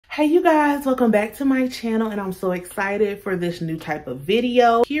Hey you guys, welcome back to my channel, and I'm so excited for this new type of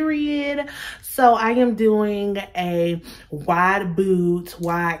video, period. So I am doing a wide boot,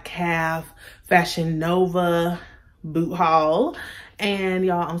 wide calf FashionNova boot haul. And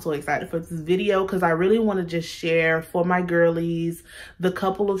y'all, I'm so excited for this video because I really want to just share for my girlies the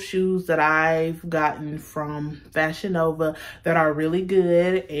couple of shoes that I've gotten from FashionNova that are really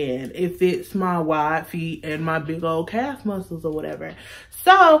good, and it fits my wide feet and my big old calf muscles or whatever.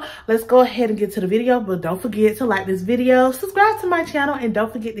 So let's go ahead and get to the video, but don't forget to like this video, subscribe to my channel, and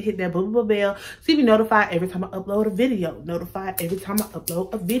don't forget to hit that bell so you be notified every time I upload a video. Notified every time I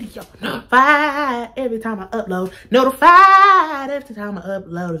upload a video. Notified every time I upload. Notified every time I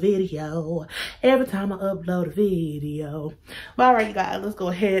upload a video. Every time I upload a video. But all right, you guys, let's go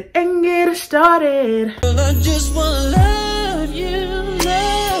ahead and get it started. I just wanna love you,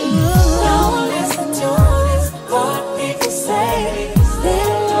 Don't listen to this, what people say.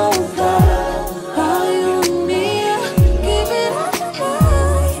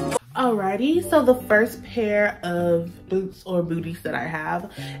 Alrighty, so the first pair of boots or booties that I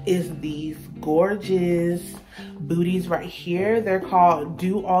have is these gorgeous booties right here. They're called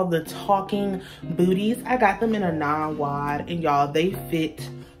Do All the Talking booties. I got them in a non-wide, and y'all, they fit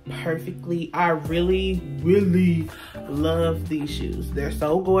perfectly. I really love these shoes. They're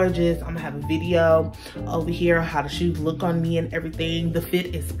so gorgeous. I'm gonna have a video over here on how the shoes look on me and everything. The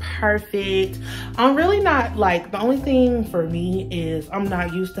fit is perfect. I'm really not, like, the only thing for me is I'm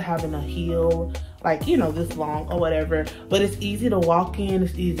not used to having a heel like, you know, this long or whatever, but it's easy to walk in,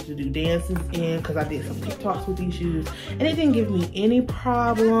 it's easy to do dances in, because I did some TikToks with these shoes and it didn't give me any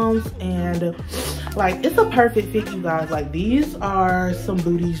problems. And like, it's a perfect fit, you guys. Like, these are some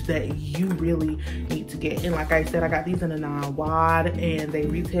booties that you really need to get. And like I said, I got these in a non-wide, and they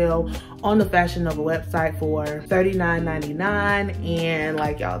retail on the FashionNova website for $39.99. and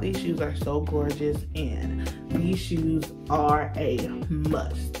like, y'all, these shoes are so gorgeous and these shoes are a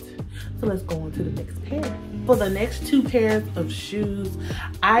must. So let's go on to the next pair. For the next two pairs of shoes,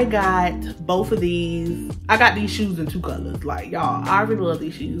 I got both of these. I got these shoes in two colors. Like, y'all, I really love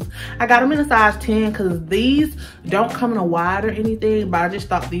these shoes. I got them in a size 10 because these don't come in a wide or anything, but I just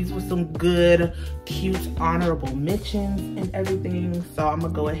thought these were some good, cute, honorable mentions and everything. So I'm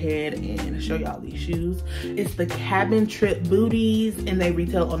gonna go ahead and show y'all these shoes. It's the Cabin Trip booties, and they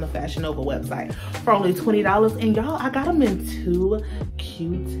retail on the FashionNova website for only $20. And y'all, I got them in two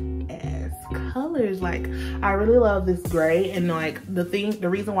cute ass colors. Like, I really love this gray, and like the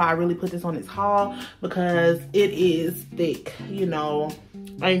reason why I really put this on this haul, because it is thick, you know,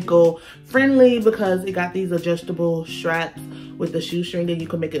 ankle friendly, because it got these adjustable straps with the shoestring, and you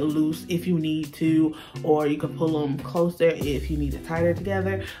can make it loose if you need to, or you can pull them closer if you need it tighter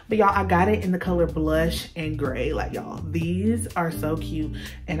together. But y'all, I got it in the color blush and gray. Like, y'all, these are so cute,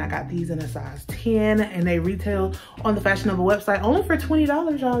 and I got these in a size 10, and they retail on the FashionNova website only for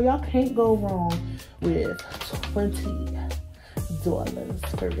 $20, y'all. Y'all can't go wrong with $20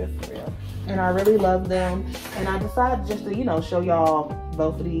 for real. And I really love them, and I decided just to, you know, show y'all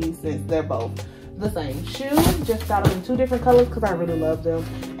both of these since they're both the same shoe. Just got them in two different colors because I really love them.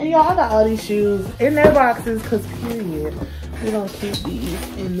 And y'all, I got all these shoes in their boxes because, period, we're gonna keep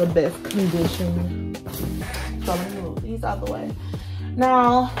these in the best condition. So let me move these out of the way.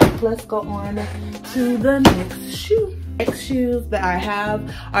 Now let's go on to the next shoe. Next shoes that I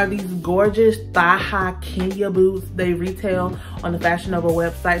have are these gorgeous thigh-high Kenya boots. They retail on the FashionNova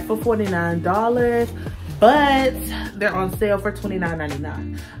website for $49, but they're on sale for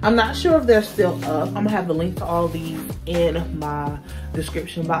 $29.99. I'm not sure if they're still up. I'm gonna have the link to all these in my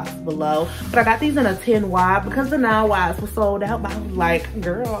description box below. But I got these in a 10 wide because the 9 wides were sold out. But I was like,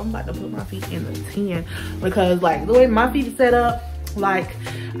 girl, I'm about to put my feet in the 10, because like the way my feet are set up, like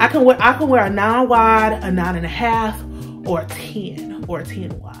I can wear a 9 wide, a 9.5, or a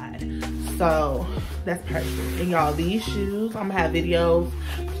 10 wide. So that's perfect. And y'all, these shoes, I'm gonna have videos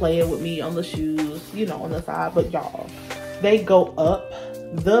playing with me on the shoes, you know, on the side, but y'all, they go up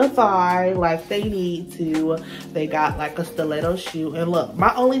the thigh like they need to. They got like a stiletto shoe, and look,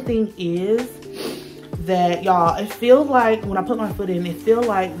 my only thing is that, y'all, it feels like when I put my foot in, it feels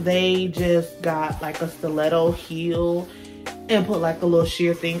like they just got like a stiletto heel and put like a little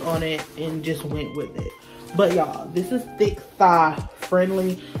sheer thing on it and just went with it. But y'all, this is thick thigh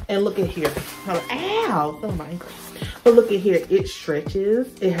friendly, and look at here. Ow, fell my ankle. But look at here, it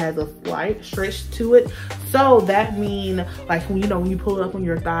stretches. It has a slight stretch to it, so that means like, when, you know, when you pull it up on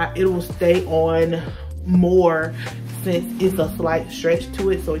your thigh, it will stay on more since it's a slight stretch to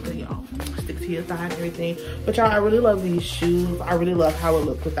it, so it can, you know, stick to your thigh and everything. But y'all, I really love these shoes. I really love how it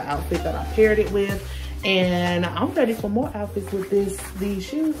looks with the outfit that I paired it with. And I'm ready for more outfits with these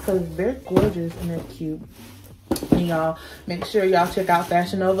shoes because they're gorgeous and they're cute. And y'all, make sure y'all check out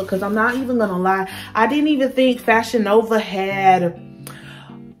FashionNova because I'm not even gonna lie, I didn't even think FashionNova had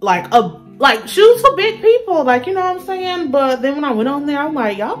like shoes for big people, like, you know what I'm saying? But then when I went on there, I'm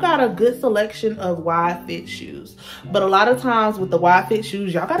like, y'all got a good selection of wide fit shoes. But a lot of times with the wide fit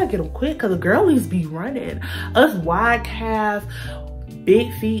shoes, y'all gotta get them quick because the girlies be running. Us wide calf,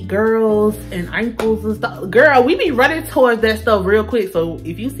 big feet girls and ankles and stuff, girl, we be running towards that stuff real quick. So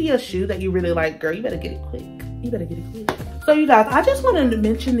if you see a shoe that you really like, girl, you better get it quick. You better get it quick. So you guys, I just wanted to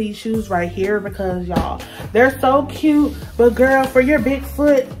mention these shoes right here because y'all, they're so cute. But girl, for your big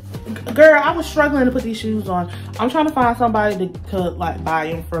foot, girl, I was struggling to put these shoes on. I'm trying to find somebody to like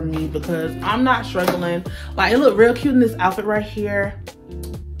buy them from me because I'm not struggling. Like, it looked real cute in this outfit right here,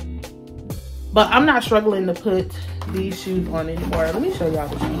 but I'm not struggling to put these shoes on anymore. Let me show y'all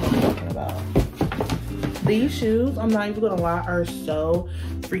the shoes I'm talking about. These shoes, I'm not even gonna lie, are so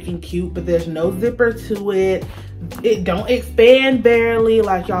freaking cute, but there's no zipper to it. It don't expand barely.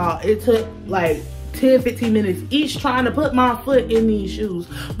 Like, y'all, it took like 10-15 minutes each trying to put my foot in these shoes.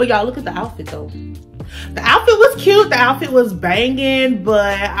 But y'all, look at the outfit though. The outfit was cute, the outfit was banging,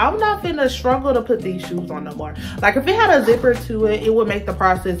 but I'm not finna struggle to put these shoes on no more. Like, if it had a zipper to it, it would make the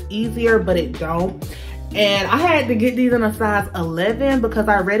process easier, but it don't. And I had to get these in a size 11 because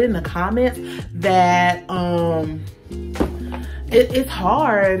I read in the comments that it's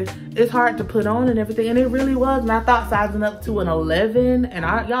hard. It's hard to put on and everything, and it really was. And I thought sizing up to an 11, and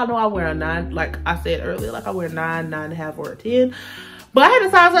y'all know I wear a 9, like I said earlier, like I wear 9, 9.5, or a 10. But I had to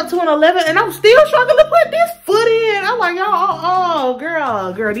size up to an 11, and I'm still struggling to put this foot in. I'm like, y'all,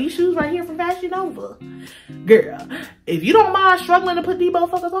 girl, these shoes right here from FashionNova. Girl, if you don't mind struggling to put these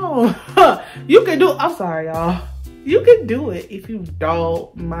motherfuckers on, you can do it. I'm sorry, y'all. You can do it if you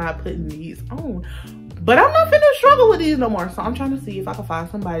don't mind putting these on. But I'm not finna struggle with these no more. So I'm trying to see if I can find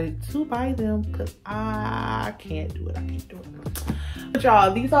somebody to buy them because I can't do it. I can't do it. But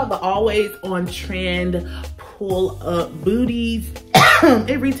y'all, these are the always on trend pull up booties.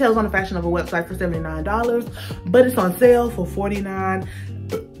 It retails on the FashionNova website for $79, but it's on sale for $49.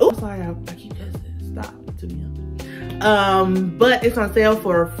 Oops, sorry, I keep cussing. Stop, Tamia. But it's on sale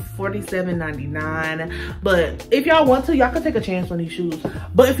for $47.99. But if y'all want to, y'all can take a chance on these shoes.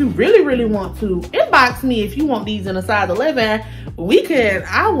 But if you really want to, inbox me if you want these in a size 11.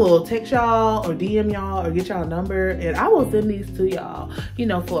 I will text y'all or DM y'all or get y'all a number, and I will send these to y'all, you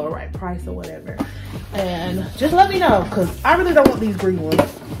know, for a right price or whatever. And just let me know because I really don't want these green ones.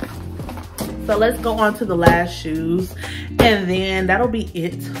 So let's go on to the last shoes, and then that'll be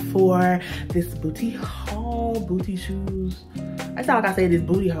it for this booty haul. Booty shoes. I sound like I say this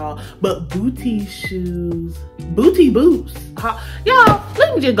booty haul, but booty shoes, booty boots. Y'all,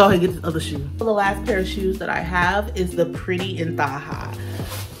 let me just go ahead and get this other shoe. So the last pair of shoes that I have is the Pretty and Thigh High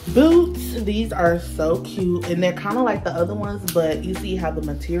boots. These are so cute, and they're kind of like the other ones, but you see how the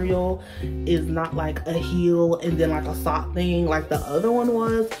material is not like a heel and then like a sock thing like the other one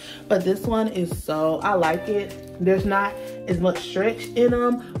was. But this one is so, I like it. There's not as much stretch in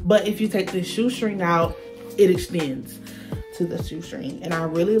them, but if you take the shoestring out, it extends to the shoestring, and I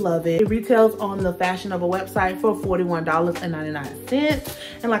really love it. It retails on the FashionNova website for $41.99.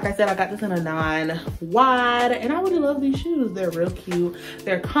 And like I said, I got this in a 9 wide, and I really love these shoes. They're real cute.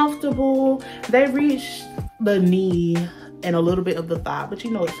 They're comfortable. They reach the knee and a little bit of the thigh, but you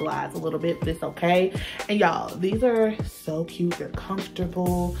know it slides a little bit, but it's okay. And y'all, these are so cute. They're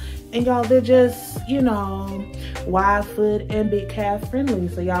comfortable, and y'all, they're just, you know, wide foot and big calf friendly.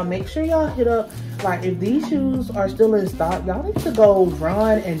 So y'all, make sure y'all hit up, like, if these shoes are still in stock, y'all need to go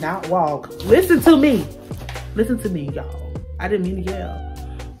run and not walk. Listen to me, y'all. I didn't mean to yell,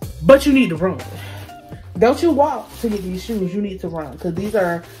 but you need to run. Don't you walk to get these shoes. You need to run, because these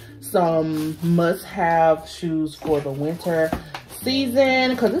are some must-have shoes for the winter season,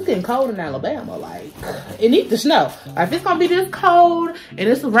 because it's getting cold in Alabama. Like, it needs to snow. Like, if it's gonna be this cold and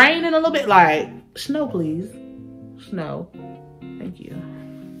it's raining a little bit, like, snow, please. Snow. Thank you.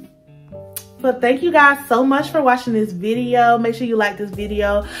 But thank you guys so much for watching this video. Make sure you like this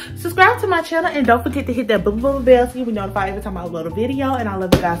video, subscribe to my channel, and don't forget to hit that boom bell so you'll be notified every time I upload a video. And I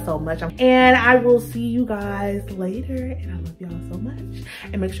love you guys so much. And I will see you guys later. And I love y'all so much.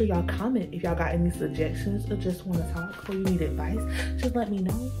 And make sure y'all comment if y'all got any suggestions or just want to talk or you need advice. Just let me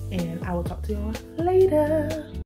know, and I will talk to y'all later.